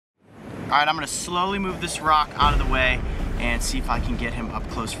right, I'm gonna slowly move this rock out of the way and see if I can get him up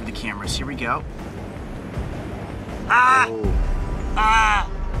close for the cameras. Here we go. Ah! Oh. Ah!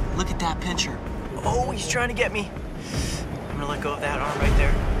 Look at that pincher. Oh, he's trying to get me. I'm gonna let go of that arm right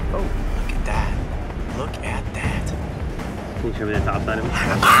there. Oh, look at that. Look at that. Can you show me the top side of it?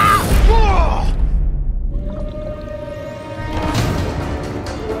 Ah! Whoa!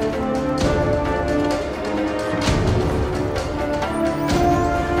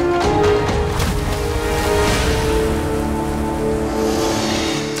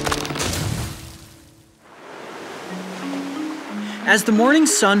 As the morning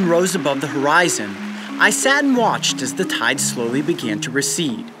sun rose above the horizon, I sat and watched as the tide slowly began to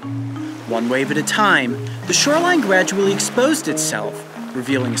recede. One wave at a time, the shoreline gradually exposed itself,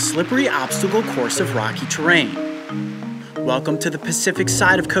 revealing a slippery obstacle course of rocky terrain. Welcome to the Pacific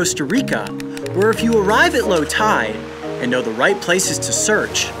side of Costa Rica, where if you arrive at low tide and know the right places to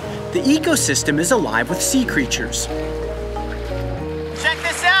search, the ecosystem is alive with sea creatures. Check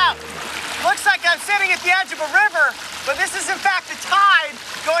this out! Looks like I'm sitting at the edge of a river, but this is in fact the tide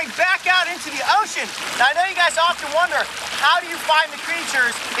going back out into the ocean. Now I know you guys often wonder, how do you find the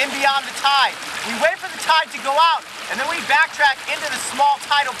creatures in beyond the tide? We wait for the tide to go out, and then we backtrack into the small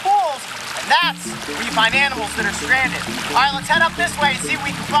tidal pools, and that's where you find animals that are stranded. All right, let's head up this way and see what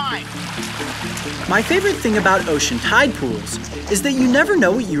we can find. My favorite thing about ocean tide pools is that you never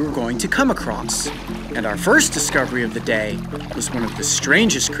know what you are going to come across. And our first discovery of the day was one of the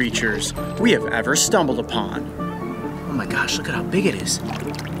strangest creatures we have ever stumbled upon. Oh my gosh, look at how big it is.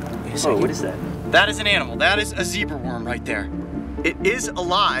 Oh, what is that? That is an animal. That is a zebra worm right there. It is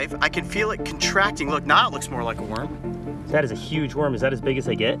alive. I can feel it contracting. Look, now it looks more like a worm. That is a huge worm. Is that as big as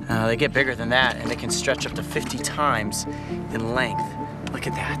they get? They get bigger than that, and they can stretch up to 50 times in length. Look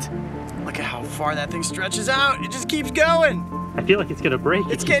at that. Look at how far that thing stretches out. It just keeps going. I feel like it's gonna break.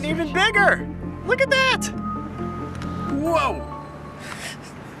 It's getting even bigger. Look at that. Whoa.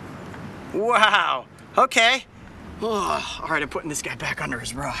 Wow. Okay. Oh, all right, I'm putting this guy back under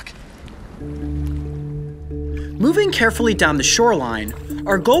his rock. Moving carefully down the shoreline,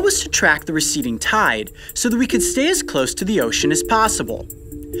 our goal was to track the receding tide so that we could stay as close to the ocean as possible.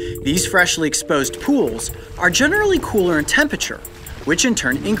 These freshly exposed pools are generally cooler in temperature, which in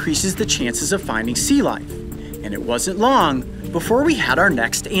turn increases the chances of finding sea life. And it wasn't long before we had our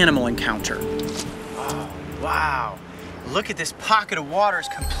next animal encounter. Oh, wow. Look at this pocket of water is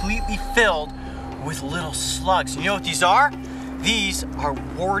completely filled with little slugs. You know what these are? These are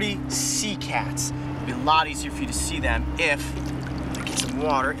warty sea cats. It'd be a lot easier for you to see them if I get some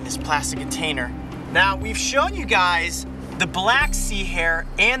water in this plastic container. Now, we've shown you guys the black sea hare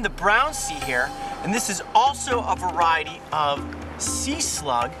and the brown sea hare, and this is also a variety of sea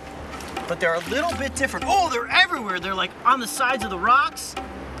slug, but they're a little bit different. Oh, they're everywhere. They're like on the sides of the rocks.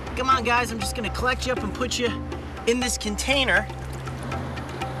 Come on, guys, I'm just gonna collect you up and put you in this container.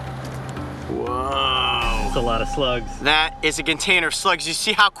 Whoa. That's a lot of slugs. That is a container of slugs. You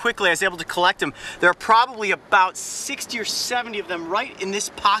see how quickly I was able to collect them. There are probably about 60 or 70 of them right in this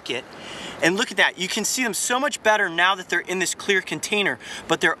pocket. And look at that. You can see them so much better now that they're in this clear container,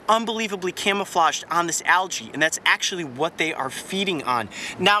 but they're unbelievably camouflaged on this algae, and that's actually what they are feeding on.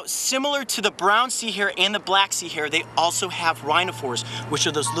 Now, similar to the brown sea hare and the black sea hare, they also have rhinophores, which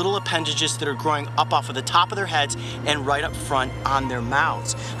are those little appendages that are growing up off of the top of their heads and right up front on their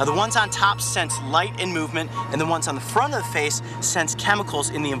mouths. Now, the ones on top sense light and movement, and the ones on the front of the face sense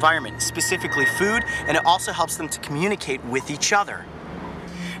chemicals in the environment, specifically food, and it also helps them to communicate with each other.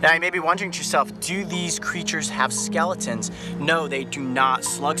 Now, you may be wondering to yourself, do these creatures have skeletons? No, they do not.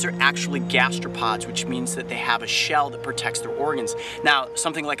 Slugs are actually gastropods, which means that they have a shell that protects their organs. Now,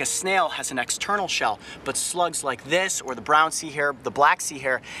 something like a snail has an external shell, but slugs like this, or the brown sea hare, the black sea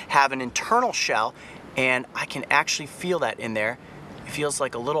hare, have an internal shell, and I can actually feel that in there. It feels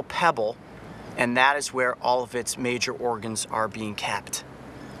like a little pebble, and that is where all of its major organs are being kept.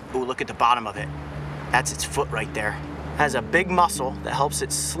 Ooh, look at the bottom of it. That's its foot right there. Has a big muscle that helps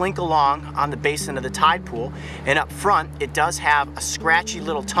it slink along on the basin of the tide pool, and up front it does have a scratchy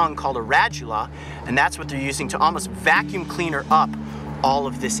little tongue called a radula, and that's what they're using to almost vacuum cleaner up all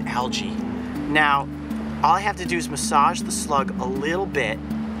of this algae. Now, all I have to do is massage the slug a little bit,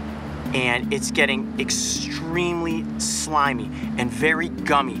 and it's getting extremely slimy and very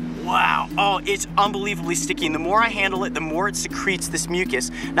gummy. Wow, oh, it's unbelievably sticky, and the more I handle it, the more it secretes this mucus.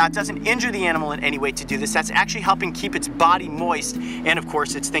 Now, it doesn't injure the animal in any way to do this. That's actually helping keep its body moist, and of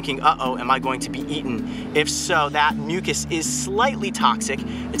course, it's thinking, uh-oh, am I going to be eaten? If so, that mucus is slightly toxic.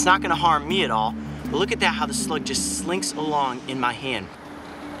 It's not gonna harm me at all. But look at that, how the slug just slinks along in my hand.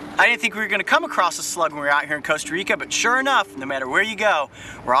 I didn't think we were gonna come across a slug when we were out here in Costa Rica, but sure enough, no matter where you go,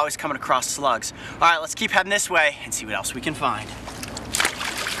 we're always coming across slugs. All right, let's keep heading this way and see what else we can find.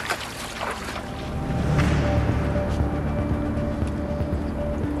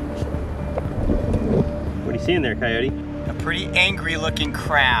 What are you seeing there, Coyote? A pretty angry looking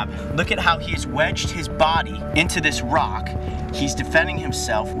crab. Look at how he's wedged his body into this rock. He's defending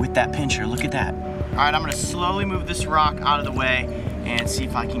himself with that pincher. Look at that. All right, I'm gonna slowly move this rock out of the way and see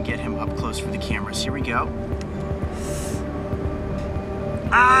if I can get him up close for the cameras. Here we go.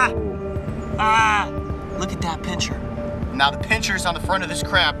 Ah! Ah! Look at that pincher. Now the pinchers on the front of this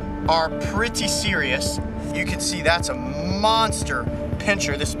crab are pretty serious. You can see that's a monster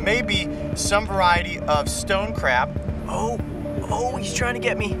pincher. This may be some variety of stone crab. Oh, he's trying to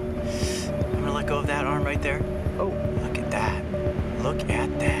get me. I'm gonna let go of that arm right there. Oh, look at that. Look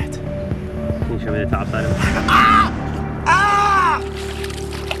at that. Can you show me the top side of it? Ah! Ah!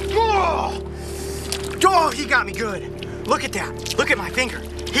 Oh, he got me good. Look at that. Look at my finger.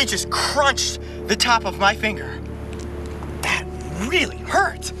 He just crunched the top of my finger. That really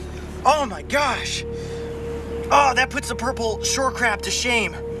hurt. Oh my gosh. Oh, that puts the purple shore crab to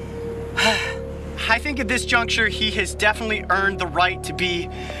shame. I think at this juncture, he has definitely earned the right to be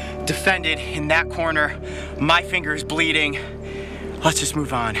defended in that corner. My finger is bleeding. Let's just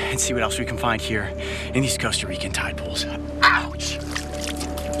move on and see what else we can find here in these Costa Rican tide pools. Ouch!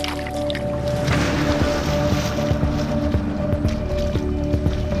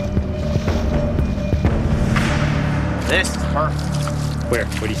 This is perfect. Where?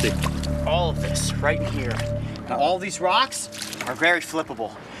 What do you see? All of this right in here. Now, all these rocks are very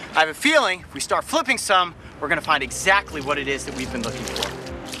flippable. I have a feeling if we start flipping some, we're gonna find exactly what it is that we've been looking for.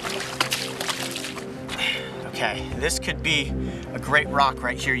 Okay, this could be a great rock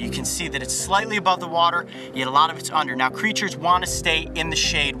right here. You can see that it's slightly above the water, yet a lot of it's under. Now, creatures want to stay in the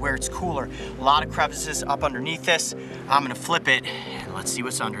shade where it's cooler. A lot of crevices up underneath this. I'm gonna flip it, and let's see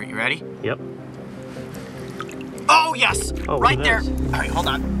what's under it. You ready? Yep. Oh, yes, Oh, right there. those? All right, hold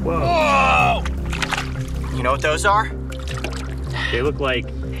on. Whoa. Whoa! You know what those are? They look like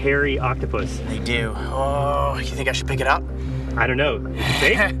hairy octopus. They do. Oh, you think I should pick it up? I don't know. Is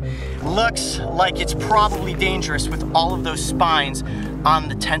it safe? Looks like it's probably dangerous with all of those spines on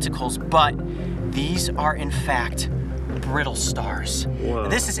the tentacles, but these are in fact brittle stars. Whoa.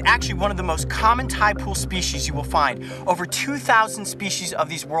 This is actually one of the most common tide pool species you will find. Over 2,000 species of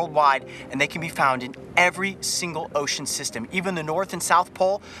these worldwide, and they can be found in every single ocean system. Even the North and South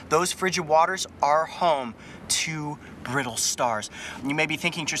Pole, those frigid waters are home to brittle stars. You may be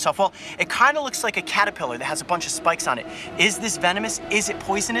thinking to yourself, well, it kind of looks like a caterpillar that has a bunch of spikes on it. Is this venomous? Is it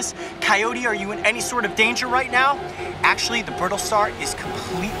poisonous? Coyote, are you in any sort of danger right now? Actually, the brittle star is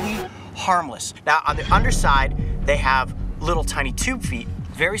completely harmless. Now, on the underside, they have little tiny tube feet,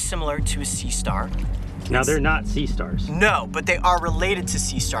 very similar to a sea star. Now, they're not sea stars. No, but they are related to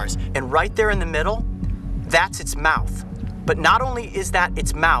sea stars. And right there in the middle, that's its mouth. But not only is that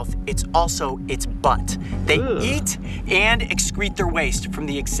its mouth, it's also its butt. They eat and excrete their waste from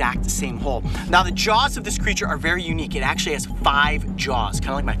the exact same hole. Now, the jaws of this creature are very unique. It actually has 5 jaws, kind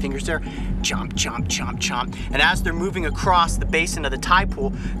of like my fingers there. Chomp, chomp, chomp, chomp. And as they're moving across the basin of the tide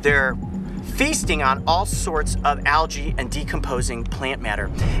pool, they're feasting on all sorts of algae and decomposing plant matter.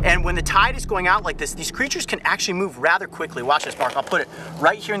 And when the tide is going out like this, these creatures can actually move rather quickly. Watch this, Mark. I'll put it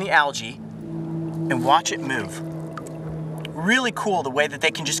right here in the algae and watch it move. Really cool the way that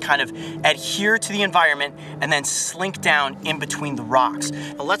they can just kind of adhere to the environment and then slink down in between the rocks.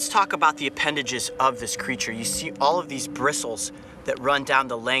 Now let's talk about the appendages of this creature. You see all of these bristles that run down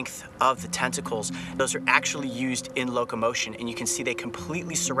the length of the tentacles. Those are actually used in locomotion, and you can see they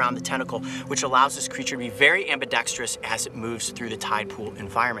completely surround the tentacle, which allows this creature to be very ambidextrous as it moves through the tide pool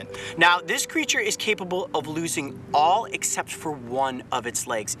environment. Now, this creature is capable of losing all except for one of its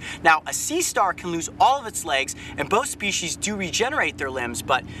legs. Now, a sea star can lose all of its legs, and both species do regenerate their limbs,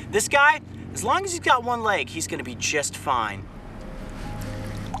 but this guy, as long as he's got one leg, he's gonna be just fine.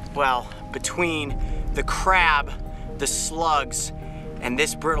 Well, between the crab, the slugs, and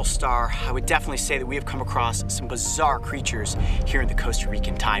this brittle star, I would definitely say that we have come across some bizarre creatures here in the Costa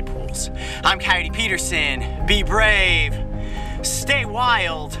Rican tide pools. I'm Coyote Peterson. Be brave, stay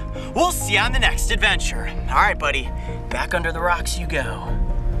wild. We'll see you on the next adventure. All right, buddy, back under the rocks you go.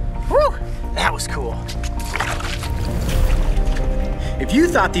 Whew, that was cool. If you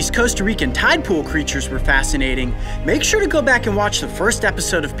thought these Costa Rican tide pool creatures were fascinating, make sure to go back and watch the first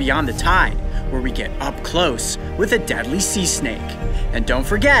episode of Beyond the Tide, where we get up close with a deadly sea snake. And don't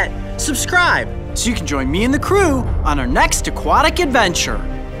forget, subscribe so you can join me and the crew on our next aquatic adventure.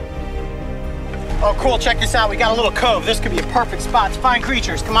 Oh, cool, check this out. We got a little cove. This could be a perfect spot to find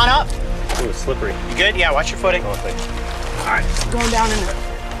creatures. Come on up. Ooh, it's slippery. You good? Yeah, watch your footing. Oh, thanks. All right, going down in there.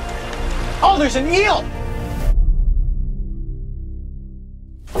 Oh, there's an eel.